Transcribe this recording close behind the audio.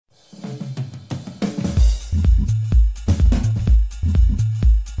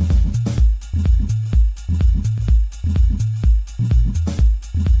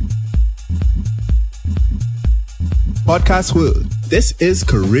Podcast World. This is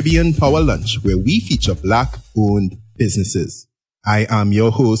Caribbean Power Lunch, where we feature Black-owned businesses. I am your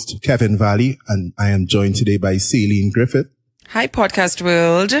host, Kevin Valley, and I am joined today by Celine Griffith. Hi, Podcast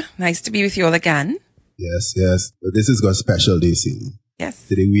World. Nice to be with you all again. Yes. But this is a special day, Celine. Yes.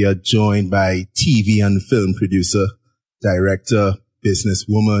 Today we are joined by TV and film producer, director,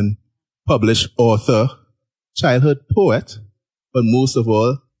 businesswoman, published author, childhood poet, but most of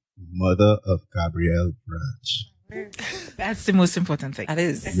all, mother of Gabrielle Branch. That's the most important thing. That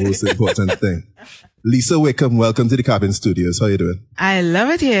is. The most important thing. Lisa Wickham, welcome to the Cabin Studios. How are you doing? I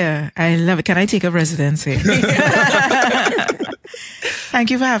love it here. I love it. Can I take up residence here?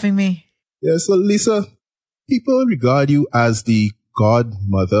 Thank you for having me. Yeah, so Lisa, people regard you as the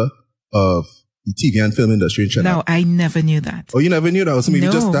godmother of the TV and film industry in Trinidad. No, I never knew that. Oh, you never knew that? So maybe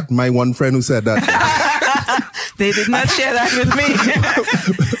No. just that, my one friend who said that. They did not share that with me.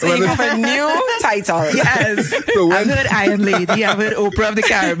 So you have a new title. Yes. So I've heard Iron Lady. I've heard Oprah of the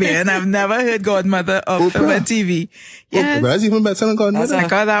Caribbean. I've never heard Godmother of film and TV. Yes. Oh, but that's even better than godmother. I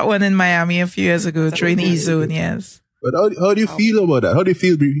got that one in Miami a few years ago during E-Zone, yes. But how do you feel about that? How do you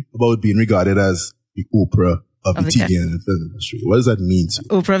feel about being regarded as the Oprah of the TV and film industry? What does that mean to you?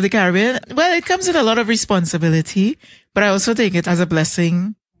 Oprah of the Caribbean. Well, it comes with a lot of responsibility, but I also take it as a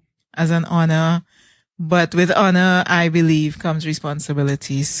blessing, as an honor. But with honor, I believe, comes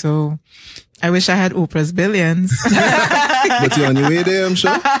responsibility. So I wish I had Oprah's billions. But you're on your way there, I'm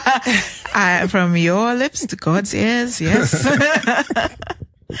sure. From your lips to God's ears, yes.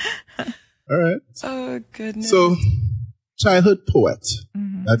 All right. Oh, goodness. So, childhood poet.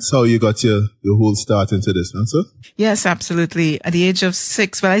 Mm-hmm. That's how you got your whole start into this, huh, sir? Yes, absolutely. At the age of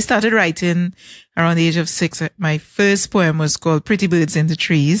 6, well, I started writing around the age of 6. My first poem was called Pretty Birds in the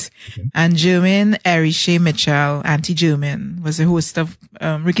Trees. Okay. And Jermaine Eriche Mitchell, Auntie Jermaine, was the host of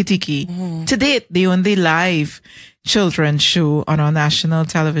Rikki Tikki. Mm-hmm. To date, the only live children's show on our national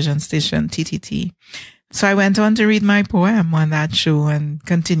television station, TTT. So I went on to read my poem on that show and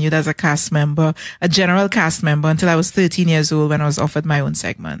continued as a cast member, a general cast member, until I was 13 years old when I was offered my own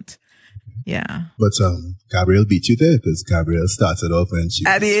segment. Yeah. But Gabrielle beat you there because Gabrielle started off when she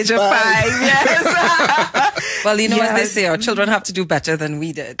at the age of 5, yes. Well, you know, as they say, our children have to do better than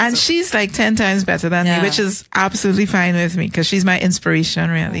we did. And she's like 10 times better than me, which is absolutely fine with me because she's my inspiration,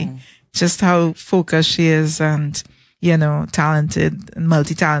 really. Just how focused she is and, you know, talented and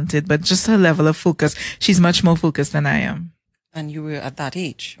multi-talented, but just her level of focus. She's much more focused than I am. And you were at that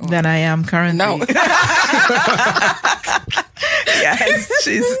age? Or? Than I am currently. No. Yes,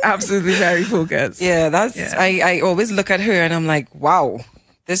 she's absolutely very focused. Yeah, I always look at her and I'm like, wow,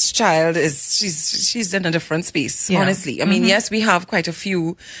 this child she's in a different space, honestly. I mean, yes, we have quite a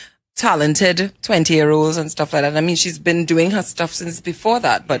few talented 20-year-olds and stuff like that. I mean, she's been doing her stuff since before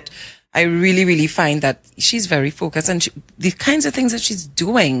that, but I really, really find that she's very focused and the kinds of things that she's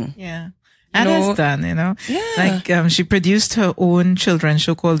doing. Yeah. And has done, you know. Yeah. Like, she produced her own children's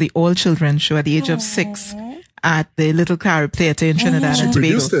show called the All Children Show at the age of 6 at the Little Carib Theatre in Trinidad and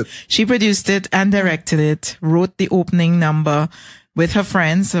Tobago. She produced it and directed it, wrote the opening number with her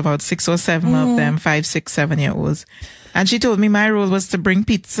friends, about 6 or 7 of them, 5, 6, 7-year-olds. And she told me my role was to bring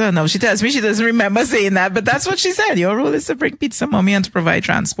pizza. Now she tells me she doesn't remember saying that, but that's what she said. Your role is to bring pizza, mommy, and to provide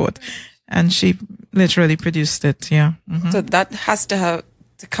transport. And she literally produced it. Yeah. Mm-hmm. So that has to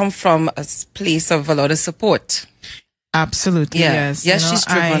come from a place of a lot of support. Absolutely. Yes. Yes, she's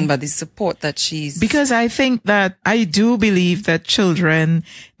driven by the support that because I think that I do believe that children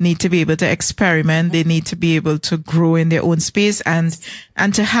need to be able to experiment. They need to be able to grow in their own space and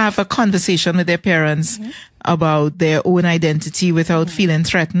to have a conversation with their parents about their own identity without feeling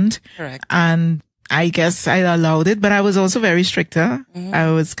threatened. Correct. And I guess I allowed it, but I was also very stricter.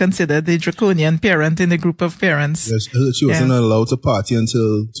 I was considered the draconian parent in the group of parents. Yes, she wasn't allowed to party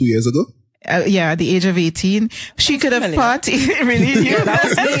until 2 years ago? At the age of 18. She could have partied. Really? Yeah, that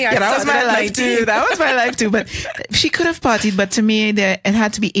was me. That was my life too. That was my life too. But she could have partied, but to me, it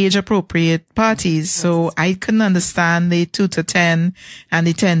had to be age appropriate parties. So I couldn't understand the 2 to 10 and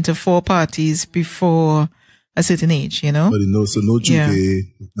the 10 to 4 parties before a certain age, you know? But no juve.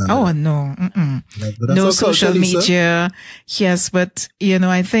 Oh, no. No social media. Yes, but, you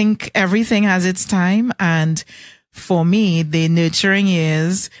know, I think everything has its time. And for me, the nurturing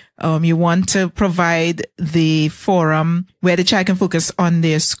years You want to provide the forum where the child can focus on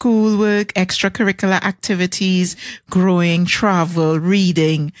their schoolwork, extracurricular activities, growing, travel,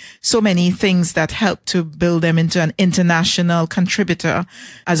 reading, so many things that help to build them into an international contributor,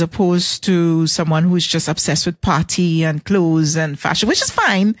 as opposed to someone who's just obsessed with party and clothes and fashion, which is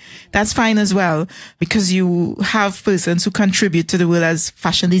fine. That's fine as well, because you have persons who contribute to the world as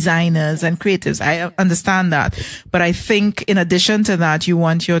fashion designers and creatives. I understand that. But I think in addition to that, you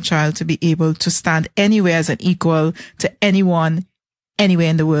want your child to be able to stand anywhere as an equal to anyone, anywhere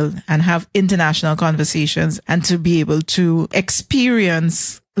in the world, and have international conversations, and to be able to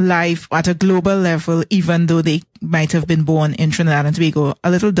experience life at a global level, even though they might have been born in Trinidad and Tobago,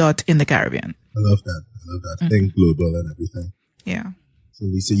 a little dot in the Caribbean. I love that. Think global and everything. Yeah. So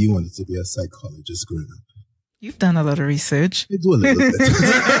Lisa, you wanted to be a psychologist growing up. You've done a lot of research. I do a little bit.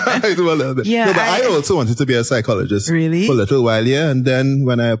 I do a little bit. Yeah, no, but I also wanted to be a psychologist. Really? For a little while, yeah. And then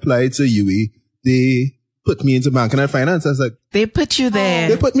when I applied to UE, they put me into banking and finance. I was like, they put you there.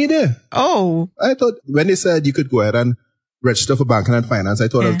 They put me there. Oh. I thought when they said you could go ahead and register for banking and finance, I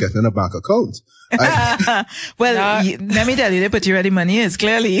thought I was getting a bank account. Well, let me tell you, they put you where the money is,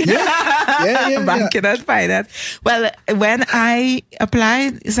 clearly. Yeah. Banking and finance. Well, when I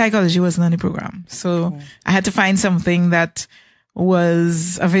applied, psychology wasn't on the program. So I had to find something that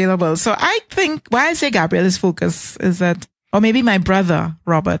was available. So I think why I say Gabriel's focus is that, or maybe my brother,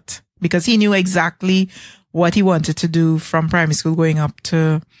 Robert, because he knew exactly what he wanted to do from primary school going up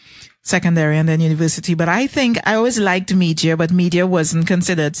to secondary and then university. But I think I always liked media, but media wasn't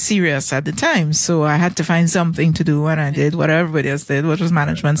considered serious at the time. So I had to find something to do, and I did what everybody else did, which was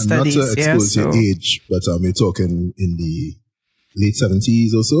management studies. Not to expose your age, but you're talking in the late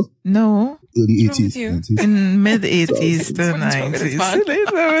 70s or so? No. Early 80s. In mid 80s to 90s. Late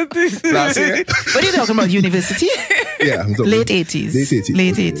 70s. Last year? What are you talking about? University? Yeah, I'm talking late 80s.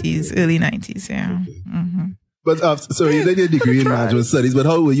 Late 80s, okay. early 90s, yeah. Okay. But so you did your degree in management studies, but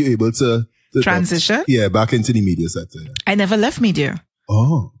how were you able to transition? Back into the media sector. Yeah. I never left media.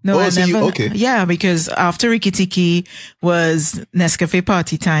 Oh. No, I so never. okay. Yeah, because after Rikki Tikki was Nescafe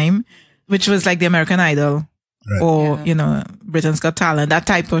Party Time, which was like the American Idol, right. Or, Britain's Got Talent, that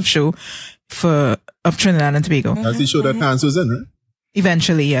type of show of Trinidad and Tobago. That's the show that Hans was in, right?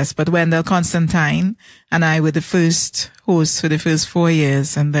 Eventually, yes. But Wendell Constantine and I were the first hosts for the first 4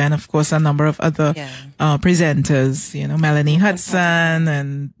 years. And then, of course, a number of other presenters, Melanie Hudson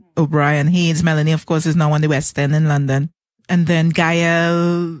and O'Brien Hayes. Melanie, of course, is now on the West End in London. And then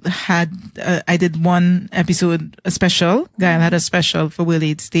Gael had, I did one episode, a special. Gael had a special for World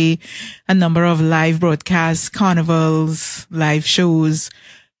AIDS Day, a number of live broadcasts, carnivals, live shows,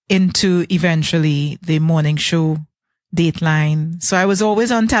 into eventually the morning show, Dateline. So I was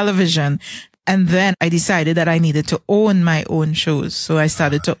always on television. And then I decided that I needed to own my own shows. So I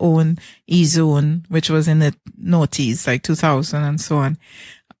started to own E-Zone, which was in the noughties, like 2000 and so on.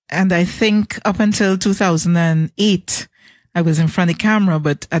 And I think up until 2008, I was in front of the camera,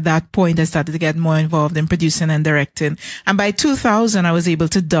 but at that point I started to get more involved in producing and directing. And by 2000, I was able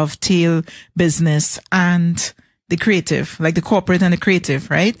to dovetail business and the creative, like the corporate and the creative,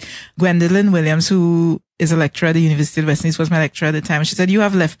 right? Gwendolyn Williams, who is a lecturer at the University of West Indies, was my lecturer at the time. She said, you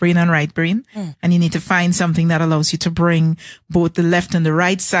have left brain and right brain, and you need to find something that allows you to bring both the left and the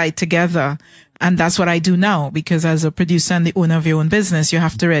right side together. And that's what I do now, because as a producer and the owner of your own business, you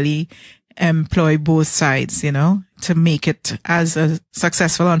have to really employ both sides, to make it as a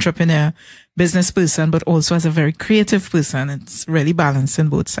successful entrepreneur, business person, but also as a very creative person. It's really balancing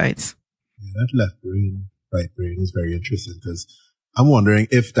both sides. Yeah, that left brain, right brain is very interesting, because I'm wondering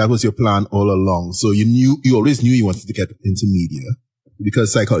if that was your plan all along. So you always knew you wanted to get into media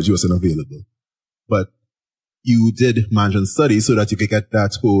because psychology wasn't available, but you did management studies so that you could get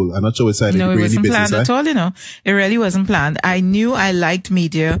that whole, I'm not sure which side of the brain business. No, it wasn't planned at all, It really wasn't planned. I knew I liked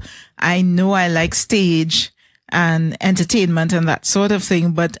media. I know I liked stage and entertainment and that sort of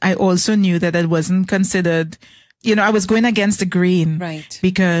thing, but I also knew that it wasn't considered, I was going against the grain. Right.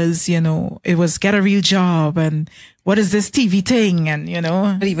 Because, it was get a real job and what is this TV thing? And,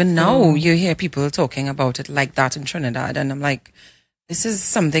 But even now you hear people talking about it like that in Trinidad. And I'm like, this is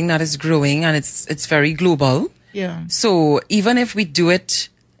something that is growing and it's very global. Yeah. So even if we do it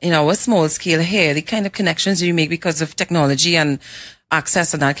in our small scale here, the kind of connections you make because of technology and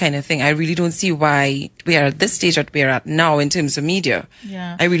access and that kind of thing, I really don't see why we are at this stage that we are at now in terms of media.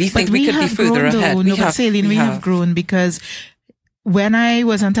 Yeah. I really think we could be further ahead. We have grown because when I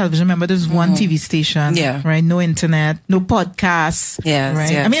was on television, remember there was one TV station, right? No internet, no podcasts. Yes,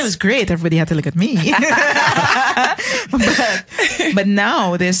 right? yes. I mean, it was great. Everybody had to look at me. but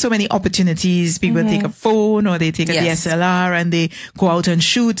now there's so many opportunities. People take a phone or they take a DSLR and they go out and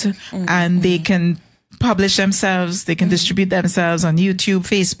shoot and they can publish themselves. They can distribute themselves on YouTube,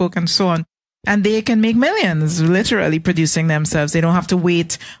 Facebook, and so on. And they can make millions literally producing themselves. They don't have to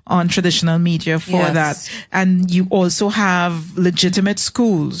wait on traditional media for that. And you also have legitimate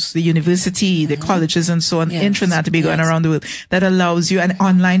schools, the university, the colleges and so on in Trinidad and Tobago and around the world that allows you, and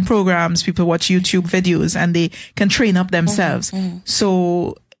online programs. People watch YouTube videos and they can train up themselves.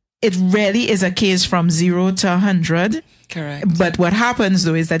 So it really is a case from 0 to 100. Correct. But what happens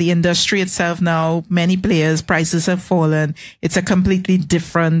though is that the industry itself now, many players, prices have fallen. It's a completely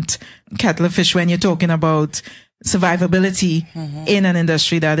different kettle of fish when you're talking about survivability in an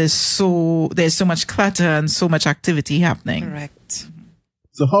industry that is there's so much clutter and so much activity happening. Correct.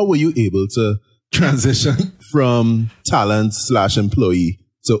 So how were you able to transition from talent/employee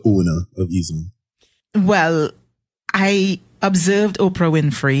to owner of eZone? Well, I observed Oprah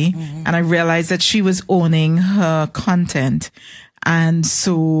Winfrey and I realized that she was owning her content. And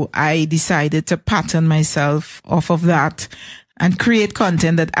so I decided to pattern myself off of that and create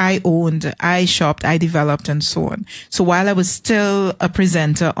content that I owned, I shopped, I developed and so on. So while I was still a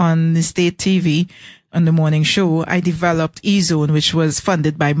presenter on the state TV, on the morning show, I developed eZone, which was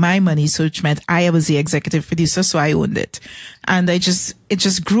funded by my money. So which meant I was the executive producer. So I owned it. And it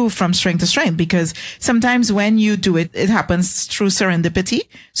just grew from strength to strength, because sometimes when you do it, it happens through serendipity.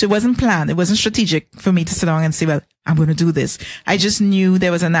 So it wasn't planned. It wasn't strategic for me to sit down and say, well, I'm going to do this. I just knew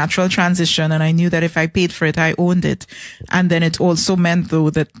there was a natural transition, and I knew that if I paid for it, I owned it. And then it also meant though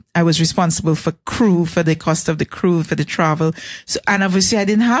that I was responsible for crew, for the cost of the crew, for the travel. So, and obviously I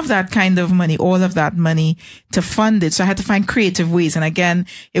didn't have that kind of money, all of that money to fund it. So I had to find creative ways. And again,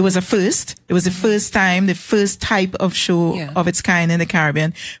 it was a first. It was the first time, the first type of show of its kind in the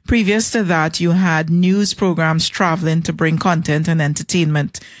Caribbean. Previous to that, you had news programs traveling to bring content and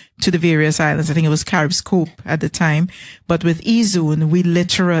entertainment to the various islands. I think it was Caribscope at the time. But with eZone, we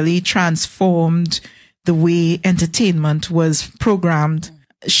literally transformed the way entertainment was programmed,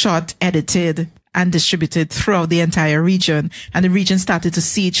 shot, edited, and distributed throughout the entire region. And the region started to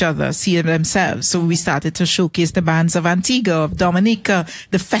see each other, see themselves. So we started to showcase the bands of Antigua, of Dominica,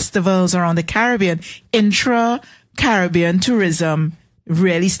 the festivals around the Caribbean. Intra-Caribbean tourism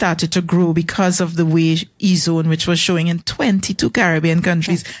really started to grow because of the way eZone, which was showing in 22 Caribbean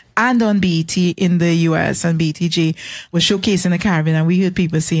countries and on BET in the US and BTG, was showcasing the Caribbean. And we heard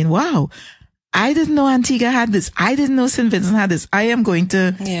people saying, wow, I didn't know Antigua had this. I didn't know St. Vincent had this. I am going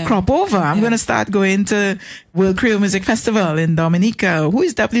to crop over. I'm going to start going to World Creole Music Festival in Dominica. Who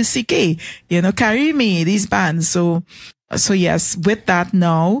is WCK? Karimi, these bands. So yes, with that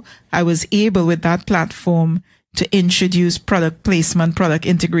now, I was able with that platform to introduce product placement, product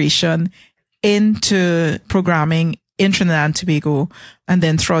integration into programming in Trinidad and Tobago and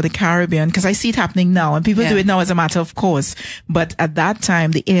then throughout the Caribbean, because I see it happening now and people do it now as a matter of course. But at that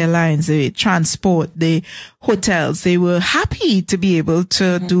time, the airlines, the transport, the hotels, they were happy to be able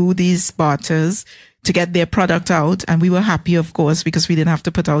to do these barters to get their product out. And we were happy, of course, because we didn't have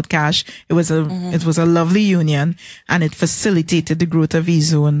to put out cash. It was a lovely union, and it facilitated the growth of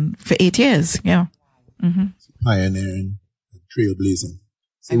eZone for 8 years. Yeah. Pioneering and trailblazing.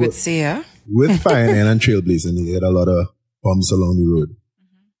 So I would say, with pioneering and trailblazing, you get a lot of bumps along the road.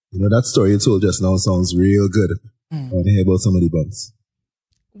 That story you told just now sounds real good. I want to hear about some of the bumps.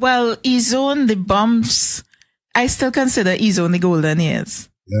 Well, eZone, the bumps, I still consider eZone the golden years.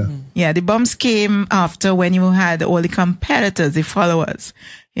 Yeah, the bumps came after when you had all the competitors, the followers,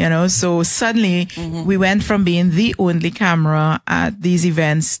 so suddenly we went from being the only camera at these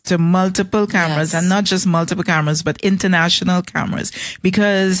events to multiple cameras, and not just multiple cameras, but international cameras,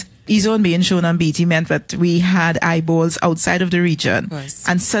 because eZone being shown on BT meant that we had eyeballs outside of the region.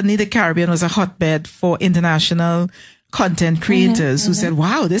 And suddenly the Caribbean was a hotbed for international content creators who said,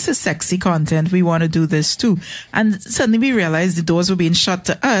 wow, this is sexy content. We want to do this too. And suddenly we realized the doors were being shut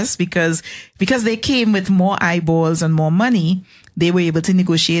to us because they came with more eyeballs and more money. They were able to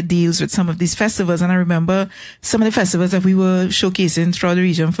negotiate deals with some of these festivals. And I remember some of the festivals that we were showcasing throughout the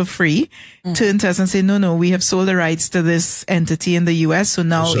region for free turned to us and said, no, we have sold the rights to this entity in the US. So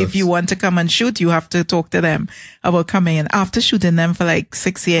now if you want to come and shoot, you have to talk to them about coming in. After shooting them for like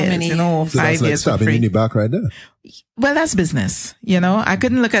 6 years, or 5 years for free. In the back right there. Well, that's business. I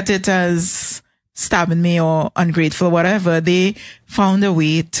couldn't look at it as stabbing me or ungrateful, whatever. They found a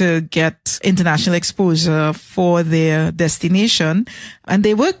way to get international exposure for their destination, and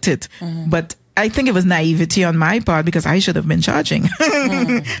they worked it. But I think it was naivety on my part because I should have been charging,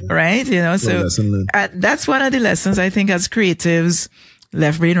 right? You know, so that's one of the lessons I think as creatives,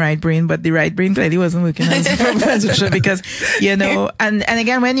 left brain, right brain, but the right brain clearly wasn't working as because, you know, and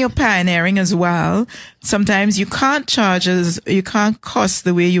again, when you're pioneering as well, sometimes you can't you can't cost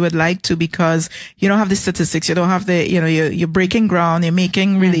the way you would like to because you don't have the statistics, you don't have the, you know, you're breaking ground, you're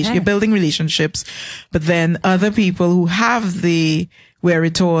making you're building relationships, but then other people who have the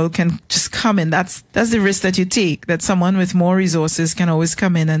wherewithal can just come in. That's the risk that you take, that someone with more resources can always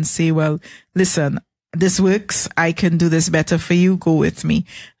come in and say, well, listen, this works. I can do this better for you. Go with me.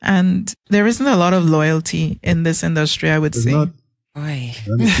 And there isn't a lot of loyalty in this industry, I would say. That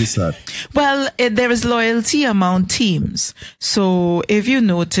makes me sad. Well, there is loyalty among teams. So if you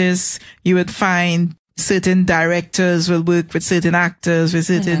notice, you would find certain directors will work with certain actors, with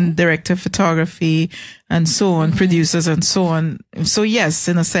certain director of photography and so on, producers and so on. So yes,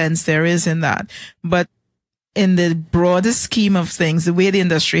 in a sense, there is in that. But in the broader scheme of things, the way the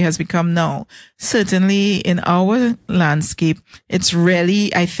industry has become now, certainly in our landscape, it's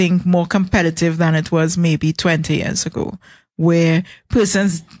really, I think, more competitive than it was maybe 20 years ago, where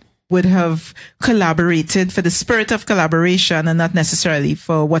persons would have collaborated for the spirit of collaboration and not necessarily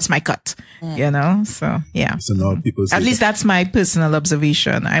for what's my cut, you know? So, yeah. So now people at least that's my personal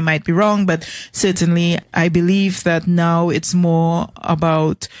observation. I might be wrong, but certainly I believe that now it's more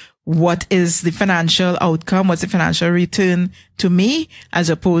about what is the financial outcome? What's the financial return to me as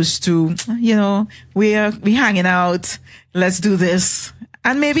opposed to, you know, we hanging out. Let's do this.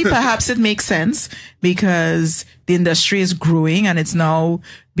 And maybe perhaps it makes sense because the industry is growing and it's now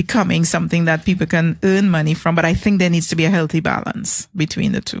becoming something that people can earn money from. But I think there needs to be a healthy balance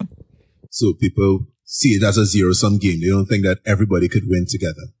between the two. So people see it as a zero-sum game. They don't think that everybody could win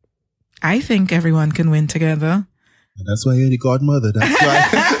together. I think everyone can win together. And that's why you're the godmother.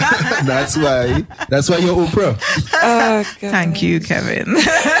 That's why, that's why you're Oprah. Oh, thank you, Kevin.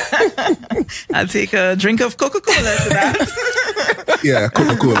 I'll take a drink of Coca-Cola to that. Yeah,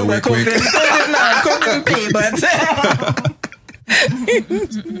 Coca-Cola. Wait.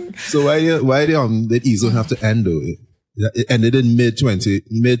 So why did E-Zone have to end though? It ended in mid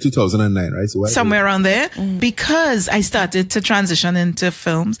 2009, right? So somewhere around there, because I started to transition into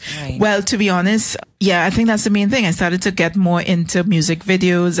films. Right. Well, to be honest, yeah, I think that's the main thing. I started to get more into music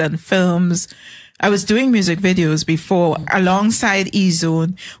videos and films. I was doing music videos before alongside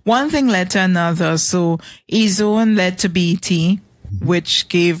E-Zone. One thing led to another. So E-Zone led to BET, which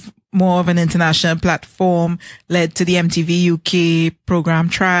gave more of an international platform, led to the MTV UK program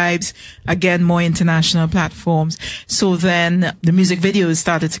Tribes, again, more international platforms. So then the music videos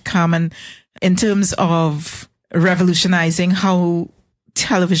started to come, and in terms of revolutionizing how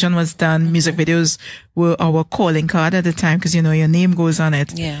television was done, music videos were our calling card at the time because, you know, your name goes on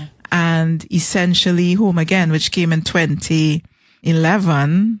it. Yeah. And essentially Home Again, which came in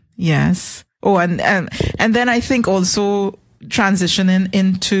 2011. Yes. Oh, and then I think also transitioning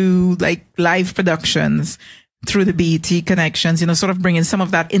into like live productions through the BET connections, you know, sort of bringing some of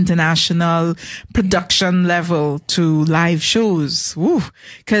that international production level to live shows. Woo.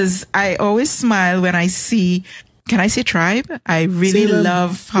 Cause I always smile when I see, can I say Tribe? I really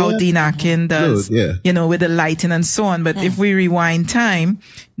love how Dean Akin does, you know, with the lighting and so on. But if we rewind time,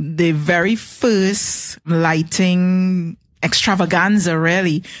 the very first lighting extravaganza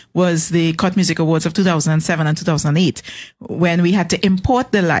really was the Cut Music Awards of 2007 and 2008 when we had to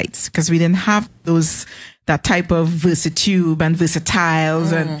import the lights because we didn't have that type of versatube and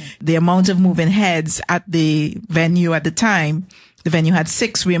versatiles and the amount of moving heads at the venue at the time. The venue had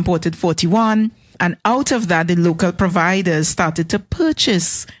 6, we imported 41. And out of that, the local providers started to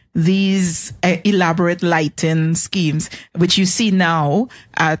purchase these elaborate lighting schemes, which you see now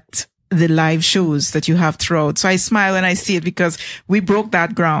at the live shows that you have throughout. So I smile when I see it because we broke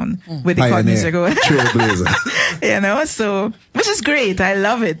that ground with the Cut Music Awards. Trailblazer. You know, so, which is great. I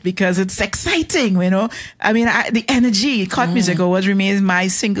love it because it's exciting, you know. I mean, the energy, Cut Music Awards remains my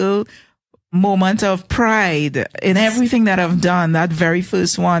single moment of pride in everything that I've done. That very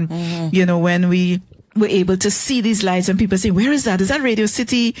first one, you know, when we were able to see these lights and people say, where is that? Is that Radio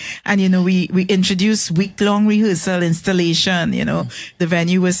City? And, you know, we introduced week-long rehearsal installation, you know, the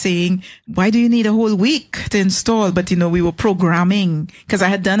venue was saying, why do you need a whole week to install? But, you know, we were programming because I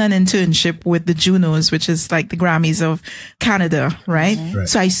had done an internship with the Junos, which is like the Grammys of Canada, right?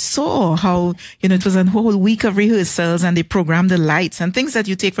 So I saw how, you know, it was a whole week of rehearsals and they programmed the lights and things that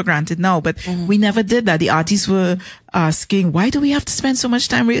you take for granted now, but we never did that. The artists were asking, why do we have to spend so much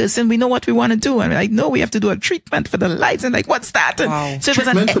time rehearsing? We know what we want to do. And we're like, no, we have to do a treatment for the lights. And like, what's that? Wow. So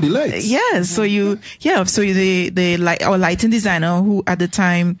treatment for the lights? Yeah. So our lighting designer who at the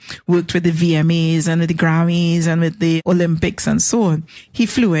time worked with the VMAs and with the Grammys and with the Olympics and so on, he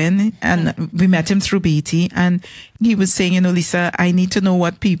flew in and we met him through BT, and he was saying, Lisa, I need to know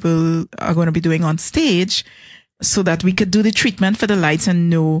what people are going to be doing on stage so that we could do the treatment for the lights and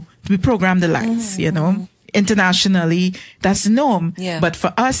know we program the lights, Internationally, that's the norm. Yeah. But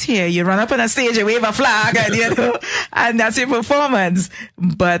for us here, you run up on a stage, you wave a flag, and and that's your performance.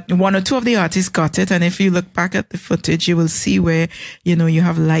 But one or two of the artists got it. And if you look back at the footage, you will see where, you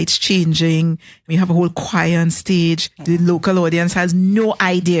have lights changing. You have a whole choir on stage. The local audience has no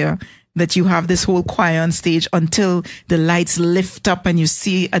idea that you have this whole choir on stage until the lights lift up and you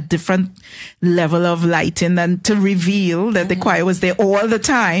see a different level of lighting, and to reveal that the choir was there all the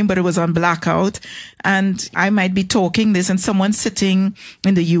time, but it was on blackout. And I might be talking this and someone sitting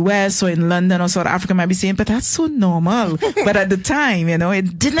in the US or in London or South Africa might be saying, but that's so normal. But at the time,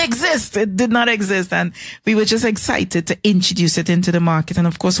 it didn't exist. It did not exist. And we were just excited to introduce it into the market. And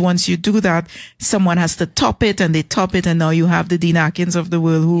of course, once you do that, someone has to top it, and they top it. And now you have the Dean Atkins of the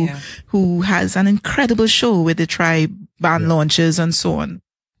world who has an incredible show with the Tribe band launches and so on.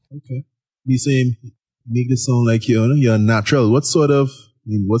 Okay. You say, make this sound like you're natural. What sort of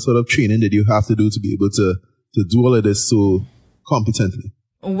training did you have to do to be able to do all of this so competently?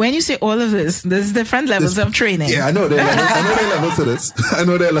 When you say all of this, there's different levels of training. Yeah, I know there are levels to this. I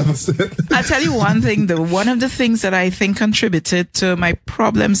know there are levels to it. I'll tell you one thing though. One of the things that I think contributed to my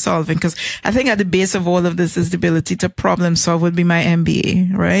problem solving, because I think at the base of all of this is the ability to problem solve, would be my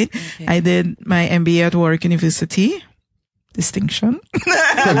MBA, right? Okay. I did my MBA at Warwick University. Distinction.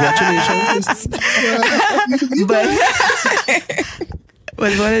 Congratulations.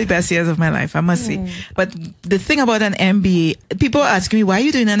 Was one of the best years of my life, I must say. But the thing about an MBA, people ask me, why are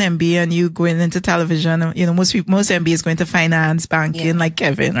you doing an MBA and you going into television? Most MBAs going to finance, banking, like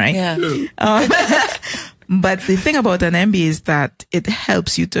Kevin, right? Yeah. But the thing about an MBA is that it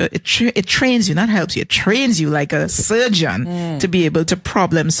helps you it trains you, not helps you, it trains you like a surgeon to be able to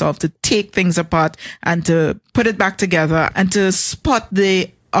problem solve, to take things apart and to put it back together and to spot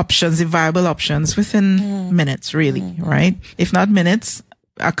the options, the viable options within minutes, really, right? If not minutes,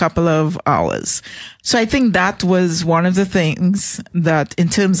 a couple of hours. So I think that was one of the things that in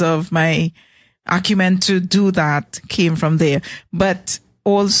terms of my acumen to do that came from there. But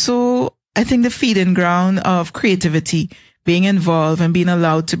also, I think the feeding ground of creativity, being involved and being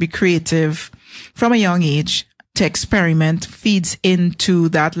allowed to be creative from a young age, to experiment, feeds into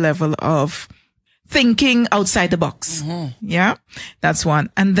that level of thinking outside the box. Yeah, that's one.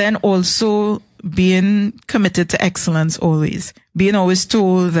 And then also being committed to excellence always. Being always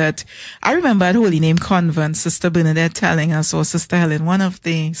told that, I remember at Holy Name Convent, Sister Bernadette telling us, or Sister Helen, one of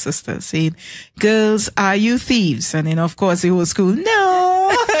the sisters, saying, girls, are you thieves? And of course, the whole school, no.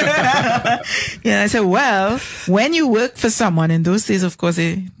 I said, well, when you work for someone, in those days, of course,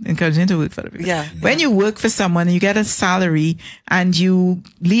 they encourage you to work for them. Yeah. When you work for someone and you get a salary and you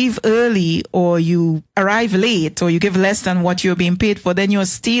leave early or you arrive late or you give less than what you're being paid for, then you're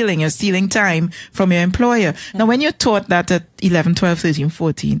stealing time from your employer. Now, when you're taught that at 11, 12, 13,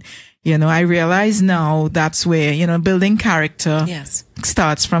 14, I realize now that's where, building character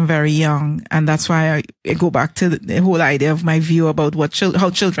starts from very young. And that's why I go back to the whole idea of my view about how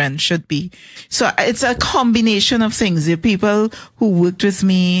children should be. So it's a combination of things. The people who worked with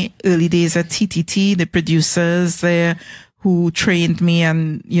me early days at TTT, the producers there who trained me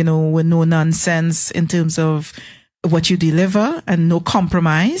and, were no nonsense in terms of what you deliver and no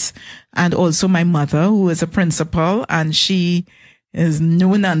compromise. And also my mother, who is a principal, and she is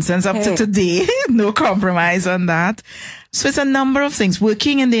no nonsense up to today. No compromise on that. So it's a number of things.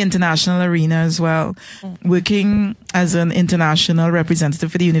 Working in the international arena as well. Working as an international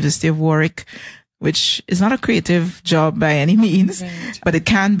representative for the University of Warwick, which is not a creative job by any means, but it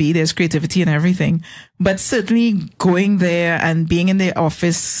can be. There's creativity in everything. But certainly going there and being in the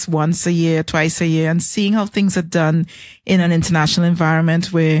office once a year, twice a year, and seeing how things are done in an international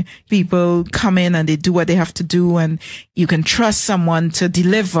environment where people come in and they do what they have to do, and you can trust someone to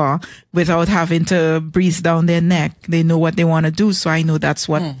deliver without having to breathe down their neck. They know what they want to do. So I know that's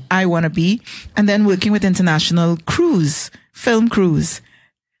what I want to be. And then working with international crews, film crews.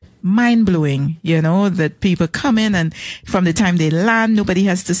 Mind-blowing, that people come in and from the time they land, nobody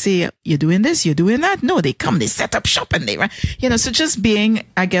has to say, you're doing this, you're doing that. No, they come, they set up shop and so just being,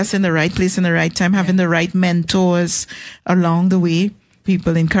 I guess, in the right place in the right time, having the right mentors along the way,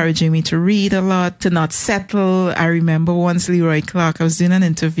 people encouraging me to read a lot, to not settle. I remember once Leroy Clark, I was doing an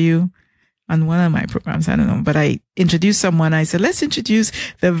interview on one of my programs, I don't know, but I introduce someone, I said, let's introduce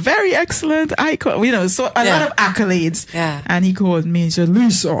the very excellent icon, so a lot of accolades. Yeah. And he called me and said,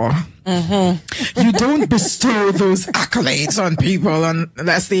 Lisa, you don't bestow those accolades on people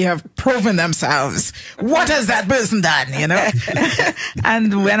unless they have proven themselves. What has that person done,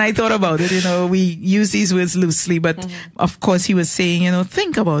 And when I thought about it, we use these words loosely, but of course he was saying,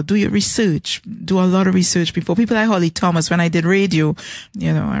 think about, do your research, do a lot of research before. People like Holly Thomas, when I did radio,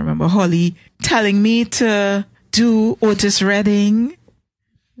 I remember Holly telling me to do Otis Redding,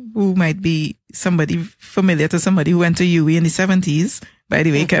 who might be somebody familiar to somebody who went to UE in the 70s. By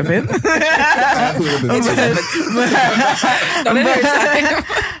the way, Kevin. But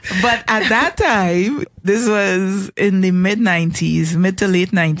at that time, this was in the mid to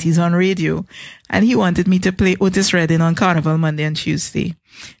late 90s on radio. And he wanted me to play Otis Redding on Carnival Monday and Tuesday.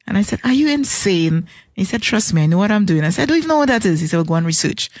 And I said, are you insane? He said, trust me, I know what I'm doing. I said, I don't even know what that is. He said, well, go and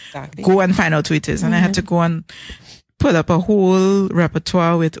research. Exactly. Go and find out who it is. And I had to go and pull up a whole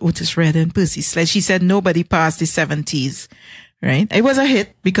repertoire with Otis Redding, Percy Sledge. She said nobody passed the 70s. Right? It was a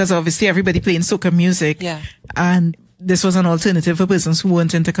hit because obviously everybody playing soca music. Yeah. And this was an alternative for persons who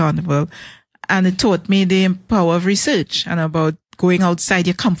weren't into carnival. And it taught me the power of research and about going outside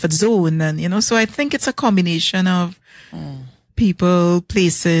your comfort zone. And, so I think it's a combination of people,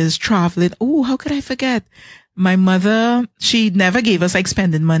 places, traveling. Oh, how could I forget? My mother, she never gave us like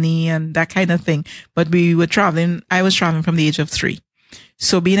spending money and that kind of thing. But we were traveling. I was traveling from the age of 3.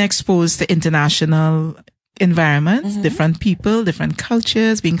 So being exposed to international environments, different people, different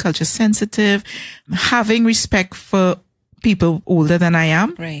cultures, being culture sensitive, having respect for people older than I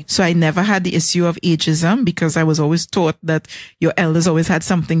am. Right. So I never had the issue of ageism because I was always taught that your elders always had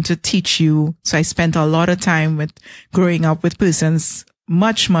something to teach you. So I spent a lot of time with growing up with persons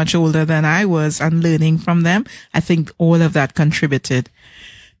much, much older than I was and learning from them. I think all of that contributed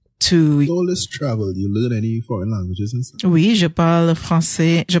to... All this travel, you learn any foreign languages and stuff? Oui, je parle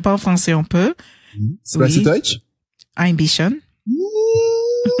français un peu. Spreekt je Duits? Ein bisschen.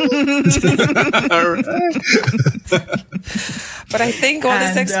 But I think all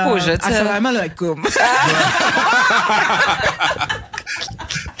this exposure to... Assalamu alaikum.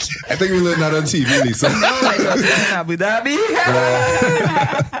 I think we learned that on TV, Lisa. No, I got it in Abu Dhabi.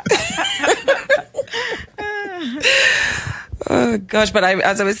 Oh gosh, but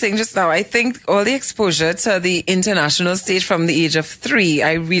as I was saying just now, I think all the exposure to the international stage from the age of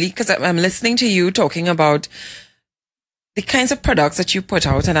 3, because I'm listening to you talking about the kinds of products that you put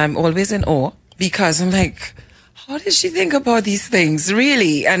out, and I'm always in awe because I'm like, how did she think about these things,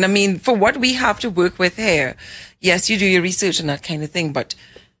 really? And I mean, for what we have to work with here, yes, you do your research and that kind of thing, but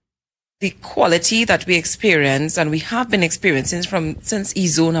the quality that we experience and we have been experiencing since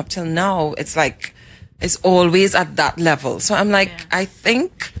E-Zone up till now, it's like, it's always at that level. So I'm like, I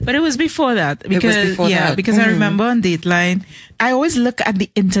think. But it was before that. Because I remember on Dateline, I always look at the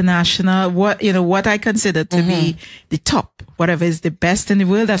international, what I consider to be the top, whatever is the best in the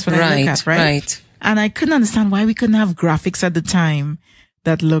world. That's what I look at, right? And I couldn't understand why we couldn't have graphics at the time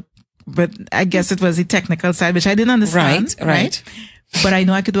that looked, but I guess it was the technical side, which I didn't understand. Right. But I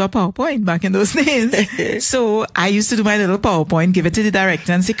know I could do a PowerPoint back in those days. So I used to do my little PowerPoint, give it to the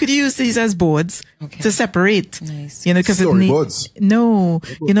director and say, could you use these as boards to separate? Nice. Because storyboards. No,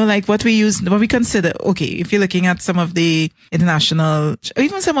 like what we consider, okay, if you're looking at some of the international, or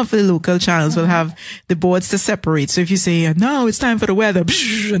even some of the local channels will have the boards to separate. So if you say, now it's time for the weather,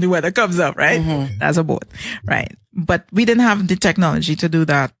 and the weather comes up, right? That's a board, right? But we didn't have the technology to do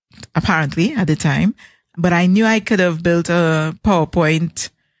that, apparently, at the time. But I knew I could have built a PowerPoint,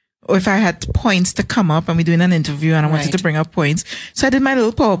 or if I had points to come up and we're doing an interview and I wanted to bring up points. So I did my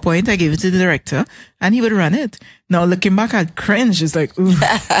little PowerPoint. I gave it to the director and he would run it. Now looking back, I'd cringe. It's like, ooh,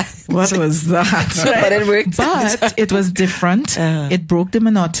 what was that? Right? But it worked. But it was different. It broke the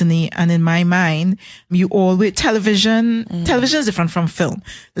monotony. And in my mind, television is different from film.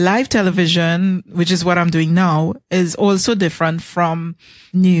 Live television, which is what I'm doing now, is also different from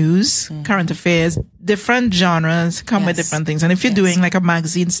news, current affairs. Different genres come with different things. And if you're doing like a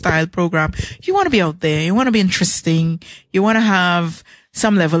magazine style program, you want to be out there. You want to be interesting. You want to have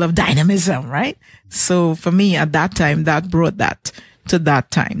some level of dynamism, right? So for me at that time, that brought that to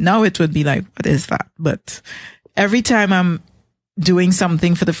that time. Now it would be like, what is that? But every time I'm doing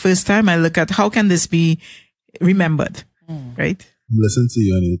something for the first time, I look at how can this be remembered, right? I'm listening to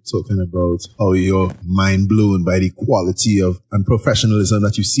you and you're talking about how you're mind blown by the quality of and professionalism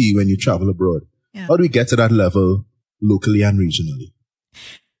that you see when you travel abroad. Yeah. How do we get to that level locally and regionally?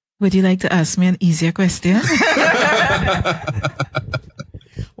 Would you like to ask me an easier question?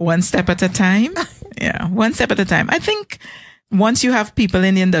 One step at a time. Yeah, one step at a time. I think once you have people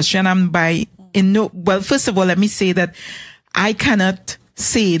in the industry, and by Well, first of all, let me say that I cannot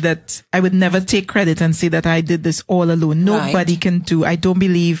say that I would never take credit and say that I did this all alone. Nobody can do. I don't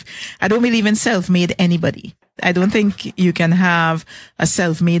believe in self-made anybody. I don't think you can have a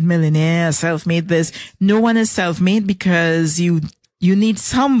self-made millionaire, a self-made this. No one is self-made because you need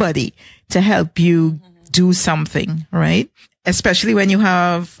somebody to help you do something, right? Especially when you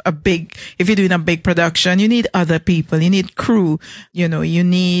have if you're doing a big production, you need other people, you need crew, you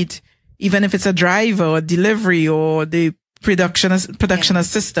need, even if it's a driver or delivery or the production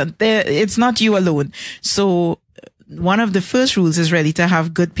assistant, it's not you alone. So one of the first rules is really to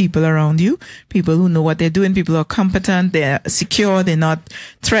have good people around you, people who know what they're doing, people who are competent, they're secure, they're not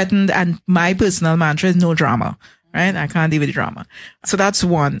threatened. And my personal mantra is no drama, right? I can't deal with drama. So that's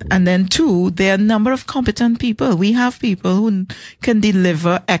one. And then two, there are a number of competent people. We have people who can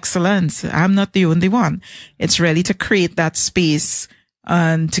deliver excellence. I'm not the only one. It's really to create that space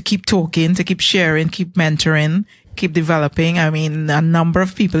and to keep talking, to keep sharing, keep mentoring, keep developing. I mean, a number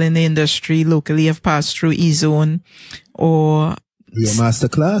of people in the industry locally have passed through eZone or your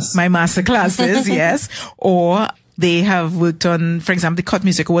masterclass. My masterclasses, yes. Or they have worked on, for example, the Cut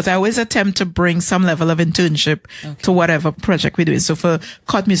Music Awards. I always attempt to bring some level of internship to whatever project we're doing. So for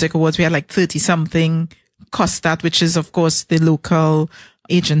Cut Music Awards, we had like 30 something COSTAT, which is of course the local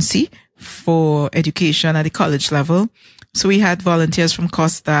agency for education at the college level. So we had volunteers from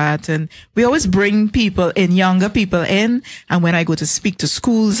COSTAT, and we always bring people in, younger people in. And when I go to speak to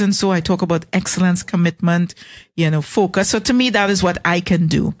schools and so I talk about excellence, commitment, focus. So to me, that is what I can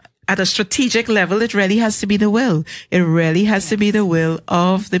do. At a strategic level, it really has to be the will. It really has to be the will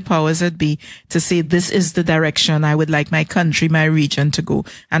of the powers that be to say, this is the direction I would like my country, my region to go.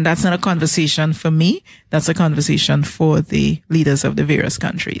 And that's not a conversation for me. That's a conversation for the leaders of the various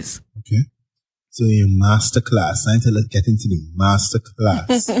countries. Okay. So your masterclass, time to get into the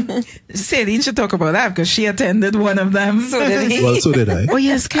masterclass. Celine should talk about that because she attended one of them. So did he? Well, so did I. Oh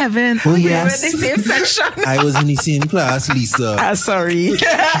yes, Kevin. Oh yes. We were in the same section. I was in the same class, Lisa. Sorry.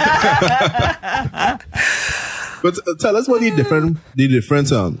 But tell us what the different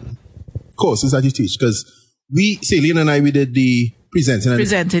courses that you teach, because Celine and I, we did the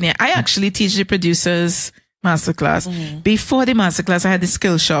presenting. Yeah. I actually teach the producers masterclass. Before the masterclass, I had the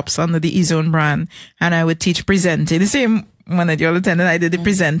skill shops under the eZone brand, and I would teach presenting. The same one that you all attended, I did the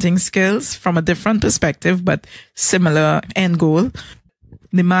presenting skills from a different perspective, but similar end goal.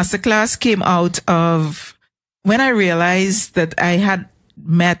 The masterclass came out of when I realized that I had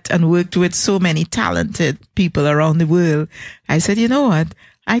met and worked with so many talented people around the world. I said, you know what?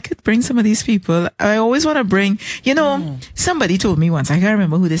 I could bring some of these people. I always want to bring, somebody told me once, I can't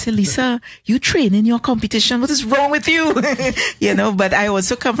remember who, they said, Lisa, you train in your competition. What is wrong with you? But I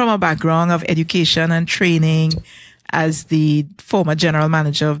also come from a background of education and training as the former general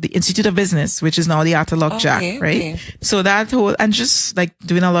manager of the Institute of Business, which is now the Arthur Lockjack, right? So that whole, and just like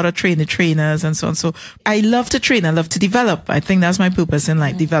doing a lot of trainers and so on. So I love to train. I love to develop. I think that's my purpose in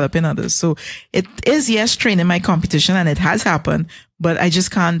life, developing others. So it is, yes, training my competition, and it has happened, but I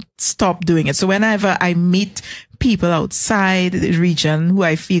just can't stop doing it. So whenever I meet people outside the region who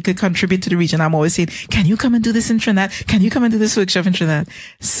I feel could contribute to the region, I'm always saying, can you come and do this in Trinidad? Can you come and do this workshop in Trinidad?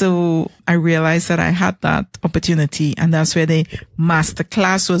 So I realized that I had that opportunity, and that's where the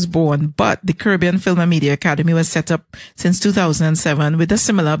masterclass was born. But the Caribbean Film and Media Academy was set up since 2007 with a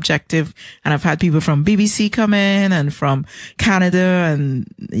similar objective. And I've had people from BBC come in, and from Canada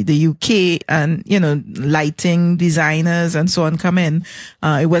and the UK, and, lighting designers and so on come in.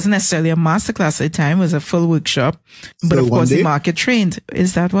 It wasn't necessarily a masterclass at the time. It was a full workshop. But of course, the market trained.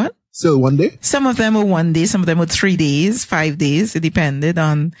 Is that what? So 1 day? Some of them were 1 day. Some of them were 3 days, 5 days. It depended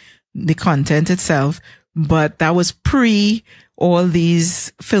on the content itself. But that was pre all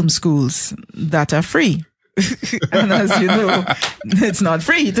these film schools that are free. And as you know, it's not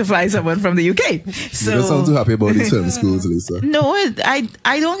free to fly someone from the UK. So, you don't sound too happy about these film schools, Lisa. No, I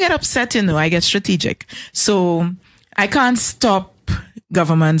don't get upset, I get strategic. So I can't stop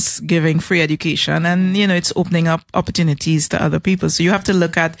governments giving free education, and it's opening up opportunities to other people. So you have to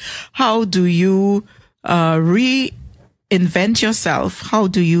look at how do you reinvent yourself? How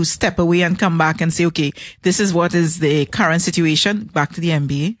do you step away and come back and say, okay, this is what is the current situation, back to the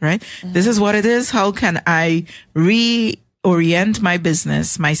MBA, right? This is what it is. How can I reorient my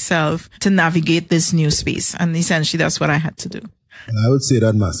business, myself, to navigate this new space? And essentially that's what I had to do. I would say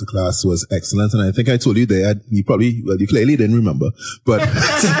that masterclass was excellent, and I think I told you there, you clearly didn't remember, but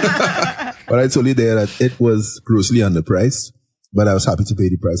but I told you there that it was grossly underpriced. but I was happy to pay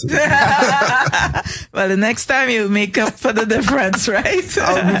the price. Well, the next time you'll make up for the difference, right?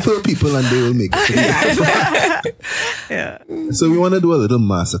 I'll refer people and they will make it. Yeah. So we want to do a little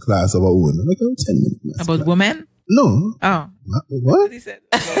masterclass of our own, like a 10-minute masterclass. About women? No. Oh. What? He said.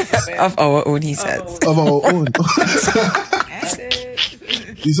 Of our own, he says. Of our own.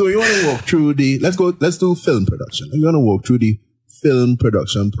 So we want to walk through let's do film production. We want to walk through the film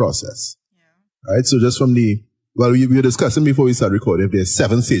production process. Yeah. Right? So just from we were discussing before we start recording if there's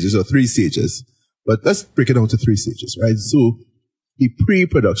 7 stages or 3 stages, but let's break it down to 3 stages, right? So the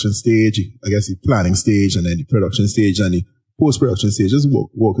pre-production stage, I guess the planning stage, and then the production stage and the post-production stages.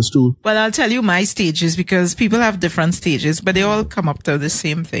 Walk us through. Well, I'll tell you my stages because people have different stages, but they all come up to the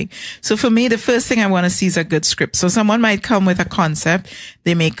same thing. So for me, the first thing I want to see is a good script. So someone might come with a concept.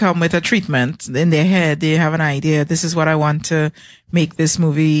 They may come with a treatment in their head. They have an idea. This is what I want to make this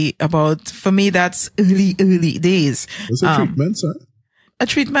movie about. For me, that's early days. What's a treatment, sir? A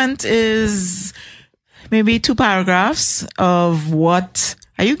treatment is maybe 2 paragraphs of what...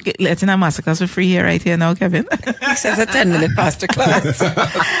 Are you letting a masterclass for free here, right here now, Kevin? He says a 10-minute masterclass.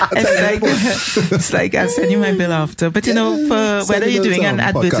 It's like I'll send you my bill after. But for whether you're doing an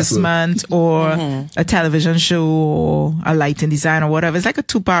advertisement or a television show or a lighting design or whatever, it's like a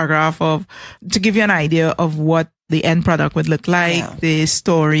 2 paragraph to give you an idea of what the end product would look like, the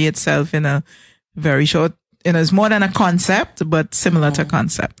story itself in a very short. It's more than a concept, but similar to a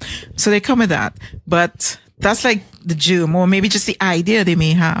concept. So they come with that. But that's like the germ, or maybe just the idea they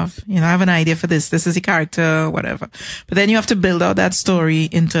may have. I have an idea for this. This is the character, whatever. But then you have to build out that story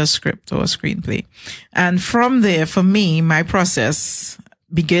into a script or a screenplay. And from there, for me, my process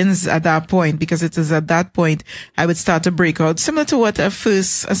begins at that point, because it is at that point I would start to break out, similar to what a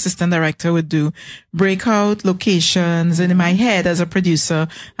first assistant director would do, break out locations. And in my head as a producer,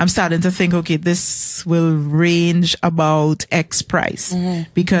 I'm starting to think, okay, this will range about X price,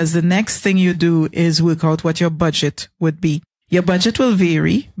 because the next thing you do is work out what your budget would be. Your budget will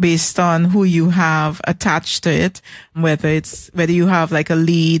vary based on who you have attached to it, whether you have like a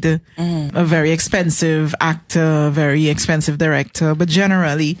lead, a very expensive actor, very expensive director, but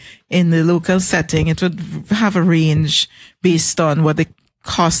generally in the local setting, it would have a range based on what the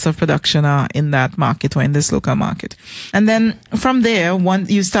costs of production are in that market or in this local market. And then from there,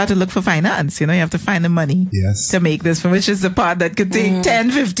 you start to look for finance. You have to find the money to make this, which is the part that could take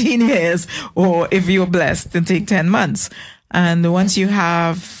 10, 15 years, or if you're blessed, to take 10 months. And once you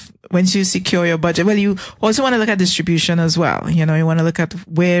secure your budget, well, you also want to look at distribution as well. You want to look at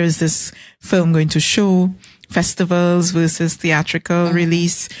where is this film going to show, festivals versus theatrical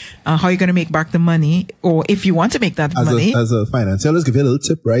release, how are you going to make back the money, or if you want to make that money. As a financier, let's give you a little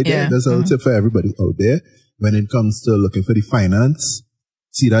tip right there. There's a little tip for everybody out there. When it comes to looking for the finance,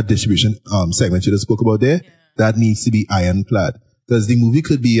 see that distribution segment you just spoke about there? That needs to be ironclad. Because the movie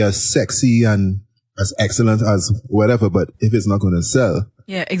could be as sexy and as excellent as whatever, but if it's not going to sell,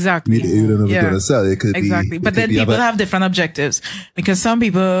 exactly. You don't know if it's going to sell. It could exactly. But then people have different objectives, because some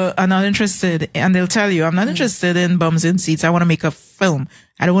people are not interested, and they'll tell you, I'm not interested in bums in seats. I want to make a film.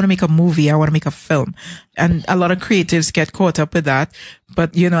 I don't want to make a movie. I want to make a film. And a lot of creatives get caught up with that,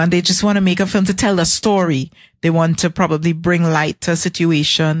 but and they just want to make a film to tell a story. They want to probably bring light to a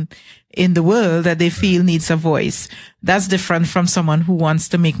situation in the world that they feel needs a voice. That's different from someone who wants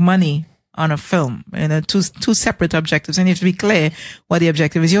to make money on a film. Two separate objectives, and you have to be clear what the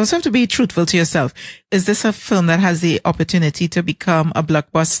objective is. You also have to be truthful to yourself. Is this a film that has the opportunity to become a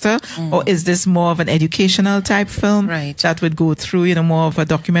blockbuster, or is this more of an educational type film that would go through, more of a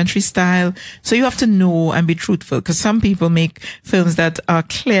documentary style? So you have to know and be truthful, because some people make films that are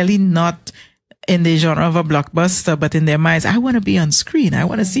clearly not in the genre of a blockbuster, but in their minds, I want to be on screen. I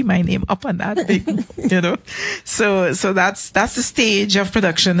want to see my name up on that thing, So that's the stage of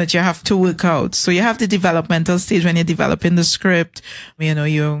production that you have to work out. So you have the developmental stage when you're developing the script,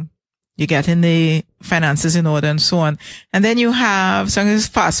 you get in the finances in order and so on. And then you have, so I'm going to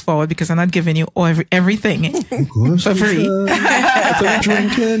just fast forward because I'm not giving you everything for free.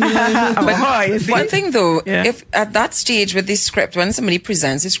 One thing though, if at that stage with the script, when somebody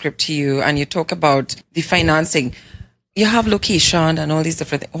presents the script to you and you talk about the financing, you have location and all these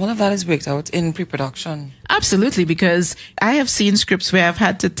different things. All of that is worked out in pre-production. Absolutely, because I have seen scripts where I've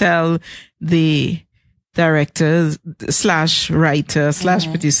had to tell the director / writer /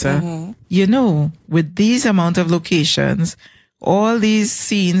 producer, with these amount of locations, all these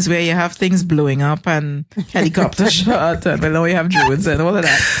scenes where you have things blowing up and helicopter shot and below you have drones and all of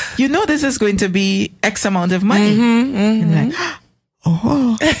that, this is going to be X amount of money. And like,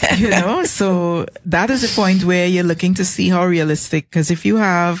 Oh, so that is a point where you're looking to see how realistic, because if you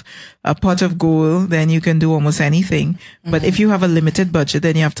have a pot of gold, then you can do almost anything. But if you have a limited budget,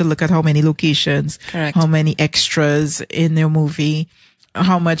 then you have to look at how many locations, Correct. how many extras in your movie,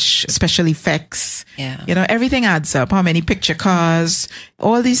 how much special effects, everything adds up, how many picture cars,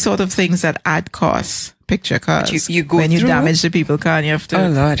 all these sort of things that add costs. Picture cars. You go when you through? damage the people car, you have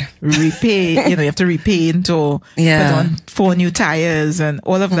to repay, you have to repaint or put on 4 new tires and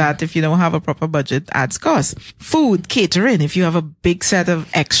all of that. If you don't have a proper budget, adds cost. Food, catering, if you have a big set of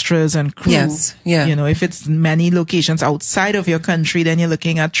extras and crew. Yes. Yeah. If it's many locations outside of your country, then you're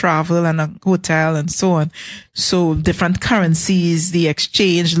looking at travel and a hotel and so on. So different currencies, the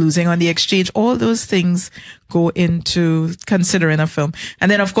exchange, losing on the exchange, all those things go into considering a film.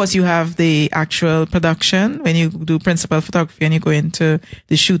 And then, of course, you have the actual production when you do principal photography and you go into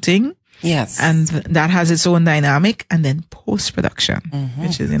the shooting. Yes. And that has its own dynamic. And then post-production,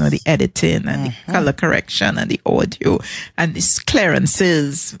 which is, the editing and the color correction and the audio and these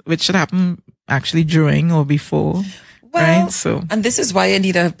clearances, which should happen actually during or before. Well, right? So, and this is why I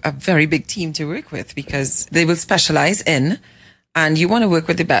need a very big team to work with, because they will specialize in, and you want to work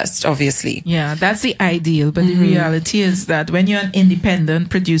with the best, obviously. Yeah, that's the ideal. But the reality is that when you're an independent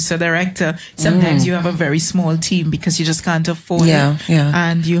producer, director, sometimes you have a very small team because you just can't afford it. Yeah.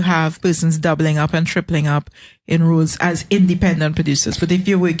 And you have persons doubling up and tripling up in roles as independent producers. But if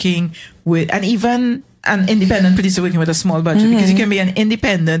you're working with, and even an independent producer working with a small budget, because you can be an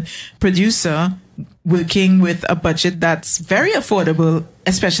independent producer working with a budget that's very affordable,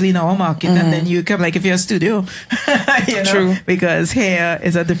 especially in our market. And then you come, like if you're a studio, True. because here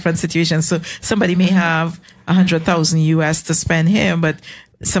is a different situation. So somebody may have 100,000 US to spend here, but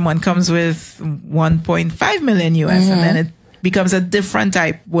someone comes with 1.5 million US and then it becomes a different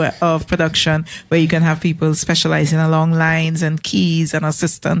type of production where you can have people specializing along lines and keys and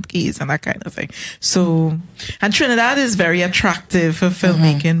assistant keys and that kind of thing. So, and Trinidad is very attractive for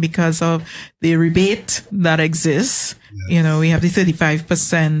filmmaking because of the rebate that exists. Yes. We have the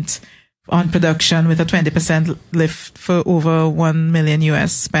 35% on production with a 20% lift for over 1 million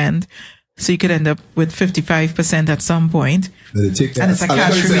US spend. So you could end up with 55% at some point. And it's a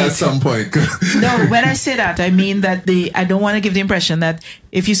cash rebate. At some point. No, when I say that, I mean that I don't want to give the impression that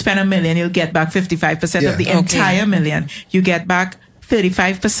if you spend $1 million, you'll get back 55% of the entire million. You get back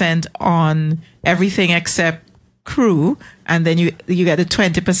 35% on everything except crew, and then you get a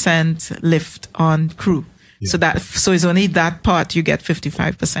 20% lift on crew. Yeah. So it's only that part you get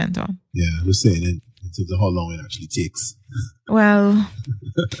 55% on. Yeah, I was saying in terms of how long it actually takes. Well,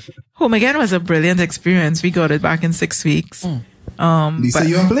 Home Again was a brilliant experience. We got it back in 6 weeks. Lisa,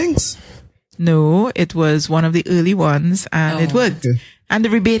 you have links? No, it was one of the early ones and it worked. Okay. And the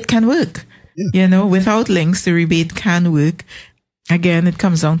rebate can work. Yeah. Without links, the rebate can work. Again, it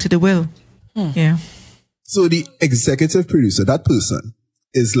comes down to the will. Yeah. So the executive producer, that person,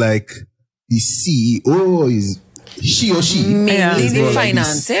 is like the CEO, is she or she? Mainly the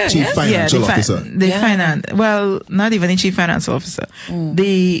financier. Chief financial officer. Well, not even the chief financial officer.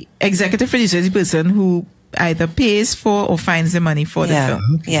 The executive producer is the person who either pays for or finds the money for the film.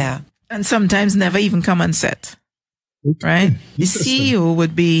 Okay. Yeah. And sometimes never even come on set. Okay. Right? The CEO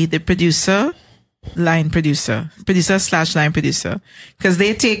would be the producer/line producer. Because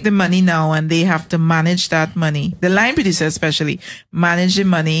they take the money now and they have to manage that money. The line producer especially manage the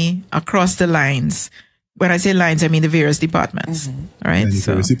money across the lines. When I say lines, I mean the various departments. Right? And the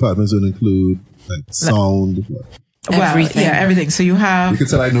various departments will include like sound. Everything. Yeah, everything. So you have... You can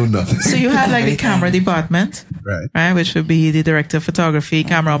tell I know nothing. So you have like the camera department. Right? Which would be the director of photography,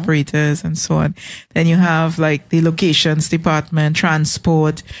 camera operators, and so on. Then you have like the locations department,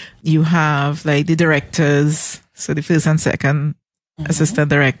 transport. You have like the directors. So the first and second assistant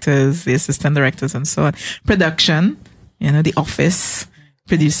directors, the assistant directors, and so on. Production, the office.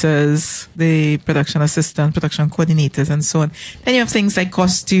 Producers, the production assistant, production coordinators, and so on. Then you have things like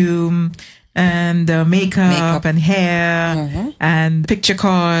costume and makeup and hair and picture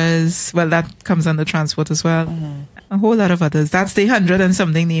cars. Well, that comes under transport as well. A whole lot of others. That's the 100 and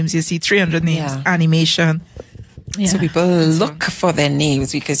something names. You see 300 names. Animation. Yeah. So people look for their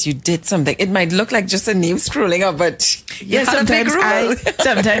names because you did something. It might look like just a name scrolling up, but sometimes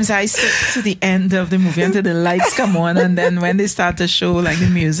I sit to the end of the movie until the lights come on, and then when they start to show like the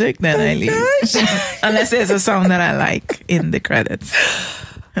music, then I leave. Unless there's a song that I like in the credits.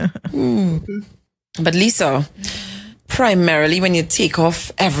 But Lisa, primarily when you take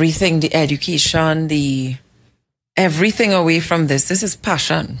off everything, the education, everything away from this is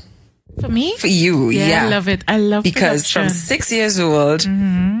passion. For me? For you, yeah. I love it. I love because production. From 6 years old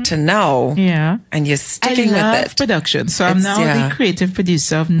to to now. Yeah. And you're sticking I love with it. production. So I'm now the creative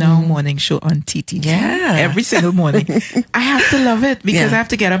producer of Now Morning Show on TTT. Yeah. Every single morning. I have to love it because I have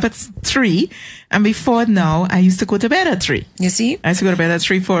to get up at 3. And before now, I used to go to bed at 3. You see? I used to go to bed at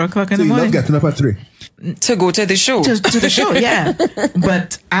 3, 4 o'clock in So the you morning. love getting up at 3? To go to the show. To the show, yeah.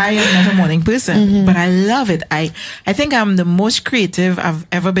 But I am not a morning person. But I love it. I think I'm the most creative I've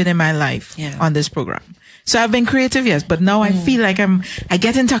ever been in my life on this program. So I've been creative, yes, but now I feel like I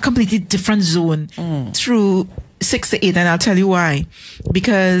get into a completely different zone through 6 to 8, and I'll tell you why.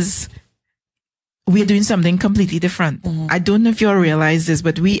 Because we're doing something completely different. I don't know if you all realize this,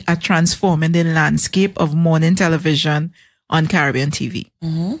 but we are transforming the landscape of morning television on Caribbean TV.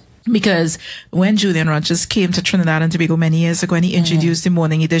 Because when Julian Rogers came to Trinidad and Tobago many years ago and he introduced the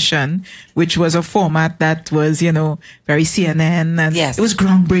morning edition, which was a format that was, you know, very CNN, and it was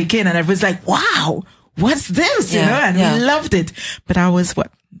groundbreaking, and everyone's like, wow, what's this? You know, and we loved it. But I was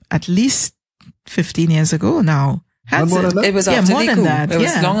at least 15 years ago now. It was after the coup. That. It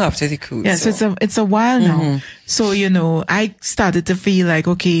was long after the coup. Yeah, so it's a while now. So, you know, I started to feel like,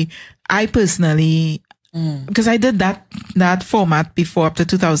 okay, I personally, because I did that format before up to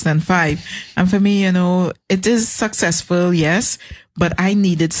 2005. And for me, you know, it is successful, yes, but I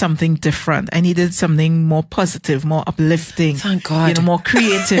needed something different. I needed something more positive, more uplifting. Thank God. You know, more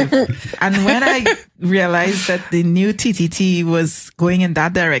creative. And when I realized that the new TTT was going in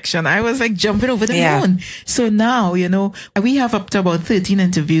that direction, I was like jumping over the moon. So now, you know, we have up to about 13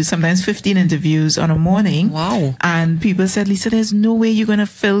 interviews, sometimes 15 interviews on a morning. Wow. And people said, Lisa, there's no way you're going to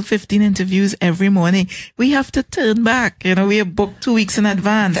fill 15 interviews every morning. We have to turn back. You know, we are booked 2 weeks in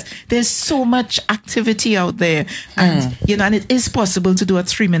advance. There's so much activity out there. And, you know, and it is possible to do a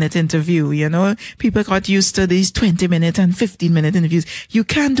 3-minute interview. You know, people got used to these 20-minute and 15-minute interviews. You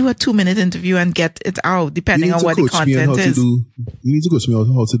can do a 2-minute interview and get it out depending on what the content is. You need to coach me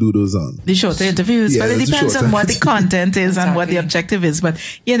on how to do those the shorter interviews. But it depends on what the content is and what the objective is. But,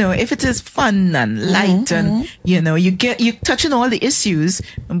 you know, if it is fun and light and, you know, you're touching all the issues,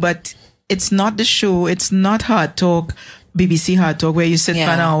 but it's not the show. It's not Hard Talk, BBC Hard Talk, where you sit for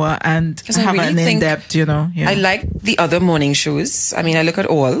an hour and have an in-depth, you know. I like the other morning shows. I mean, I look at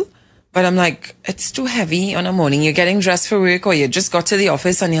all, but I'm like, it's too heavy on a morning. You're getting dressed for work or you just got to the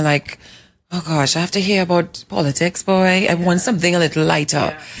office and you're like, oh gosh, I have to hear about politics, boy. I want something a little lighter.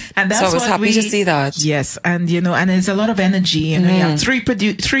 Yeah. And that's so I was happy to see that. Yes. And, you know, and there's a lot of energy. You know, you have three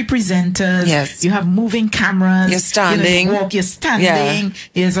presenters. Yes. You have moving cameras. You're standing. You know, you're standing. Yeah.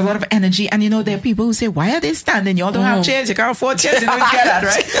 There's a lot of energy. And, you know, there are people who say, why are they standing? You all don't have chairs. You can't afford chairs. You know, you get that,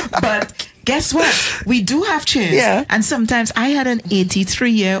 right? But guess what? We do have chairs. Yeah. And sometimes I had an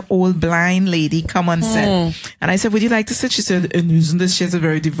 83-year-old blind lady come on set. And I said, would you like to sit? She said, and isn't this chair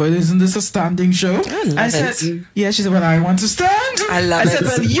very devoted? Isn't this a standing show? I said, yeah. She said, well, I want to stand. I said,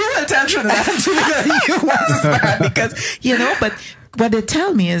 well, you will tell Trinidad you want to stand. Because, you know, but what they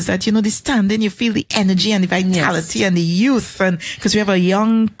tell me is that, you know, the standing, you feel the energy and the vitality and the youth, and because we have a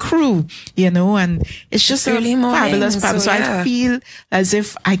young crew, you know, and it's just early morning, fabulous. So I feel as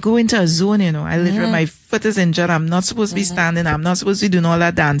if I go into a zone, you know, I literally, my foot is injured. I'm not supposed to be standing. I'm not supposed to be doing all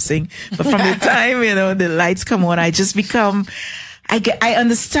that dancing. But from the time, you know, the lights come on, I just become, I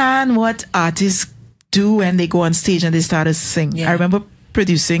understand what artists do when they go on stage and they start to sing. Yeah. I remember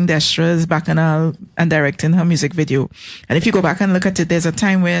producing Destra's Bacchanal and directing her music video. And if you go back and look at it, there's a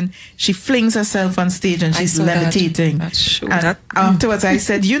time when she flings herself on stage and she's levitating. That's true. And afterwards I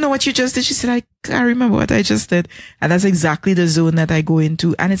said, you know what you just did? She said, I can't remember what I just did. And that's exactly the zone that I go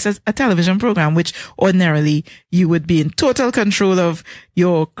into. And it's a television program, which ordinarily you would be in total control of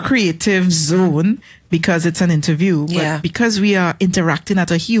your creative zone because it's an interview. But because we are interacting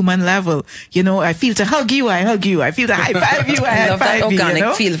at a human level, you know, I feel to hug you, I hug you. I feel to high five you, I love high that five you. Organic You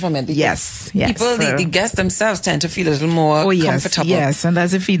know? feel from it. Yes. People, the guests themselves tend to feel a little more comfortable. Yes, and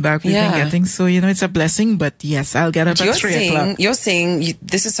that's the feedback we've been getting. So, you know, it's a blessing, but yes, I'll get up at 3 o'clock. You're saying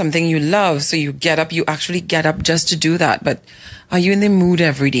this is something you love, so you get up, you actually get up just to do that. But are you in the mood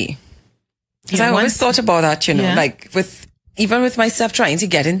every day? Because I always thought about that, you know, like even with myself trying to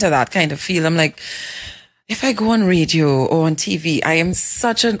get into that kind of feel, I'm like, if I go on radio or on TV, I am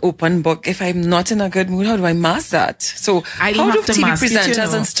such an open book. If I'm not in a good mood, how do I mask that? So how do TV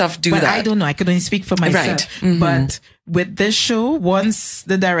presenters and stuff do that? I don't know. I can only speak for myself. Right. But with this show, once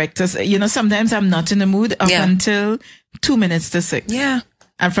the directors, you know, sometimes I'm not in the mood up until 2 minutes to 6. Yeah.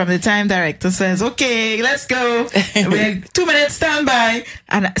 And from the time director says, okay, let's go, we're 2 minutes standby,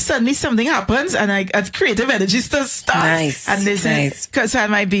 and suddenly something happens, and a creative energy starts. Nice. And they said, because I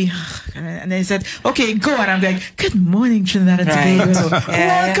might be, and they said, okay, go. And I'm like, good morning, Trinidad and Tobago.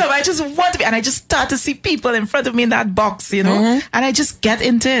 Welcome. I just want to be, and I just start to see people in front of me in that box, you know, and I just get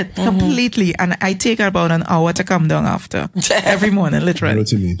into it completely. And I take about an hour to come down after every morning, literally. I know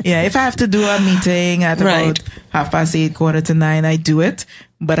what you mean. Yeah. If I have to do a meeting at about 8:30, 8:45, I do it.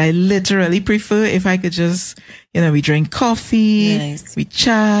 But I literally prefer if I could just, we drink coffee, we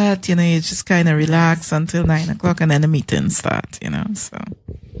chat, you just kind of relax until 9 o'clock and then the meeting start, so.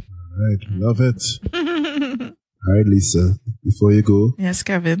 All right. Love it. All right, Lisa, before you go. Yes,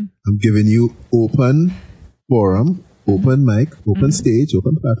 Kevin. I'm giving you open forum, open mic, open stage,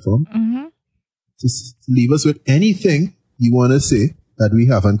 open platform. Just leave us with anything you want to say that we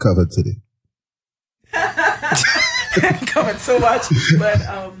haven't covered today. Covered so much, but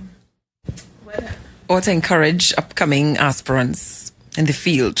or to encourage upcoming aspirants in the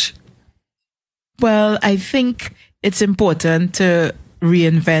field. Well, I think it's important to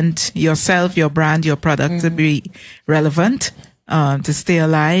reinvent yourself, your brand, your product to be relevant, to stay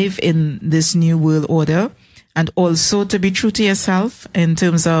alive in this new world order, and also to be true to yourself in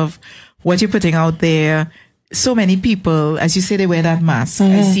terms of what you're putting out there. So many people, as you say, they wear that mask.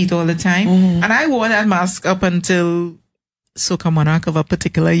 I see it all the time. And I wore that mask up until Soca Monarch of a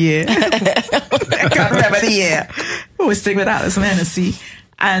particular year. I can't remember the year. I was staying with Alice and Hennessy.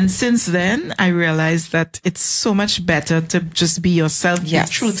 And since then, I realized that it's so much better to just be yourself, be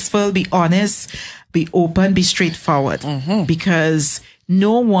truthful, be honest, be open, be straightforward. Because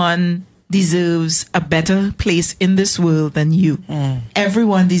no one deserves a better place in this world than you.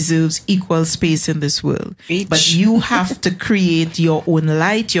 Everyone deserves equal space in this world. But you have to create your own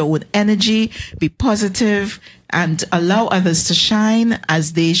light, your own energy, be positive, and allow others to shine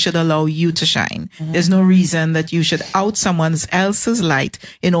as they should allow you to shine. There's no reason that you should out someone else's light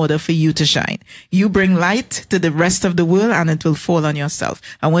in order for you to shine. You bring light to the rest of the world and it will fall on yourself.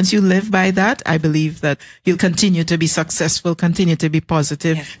 And once you live by that, I believe that you'll continue to be successful, continue to be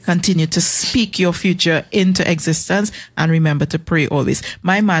positive, continue to speak your future into existence, and remember to pray always.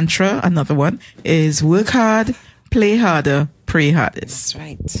 My mantra, another one, is work hard, play harder, pray hardest. That's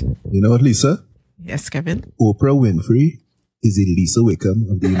right. You know what, Lisa? Yes, Kevin. Oprah Winfrey is a Lisa Wickham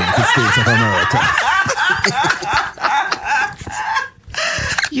of the United States of America.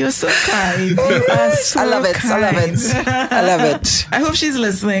 You're so kind. You are so I love it. kind. I love it. I love it. I hope she's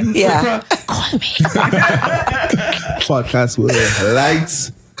listening. Yeah. Oprah, call me. Podcast with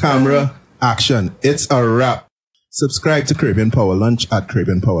lights, camera, action. It's a wrap. Subscribe to Caribbean Power Lunch at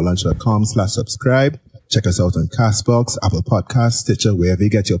caribbeanpowerlunch.com/subscribe. Check us out on Castbox, Apple Podcasts, Stitcher, wherever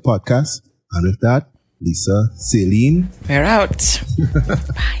you get your podcasts. And with that, Lisa, Celine. We're out.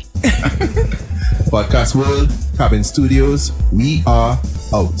 Bye. Podcast World, Cabin Studios, we are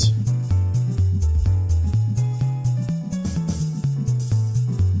out.